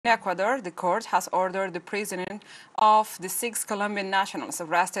In Ecuador, the court has ordered the prisoning of the 6 Colombian nationals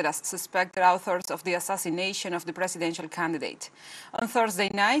arrested as suspected authors of the assassination of the presidential candidate. On Thursday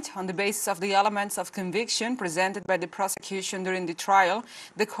night, on the basis of the elements of conviction presented by the prosecution during the trial,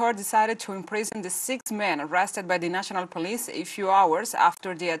 the court decided to imprison the 6 men arrested by the national police a few hours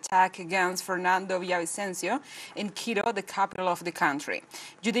after the attack against Fernando Villavicencio in Quito, the capital of the country.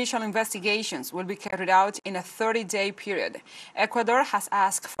 Judicial investigations will be carried out in a 30-day period. Ecuador has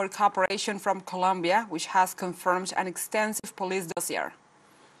asked for cooperation from Colombia, which has confirmed an extensive police dossier.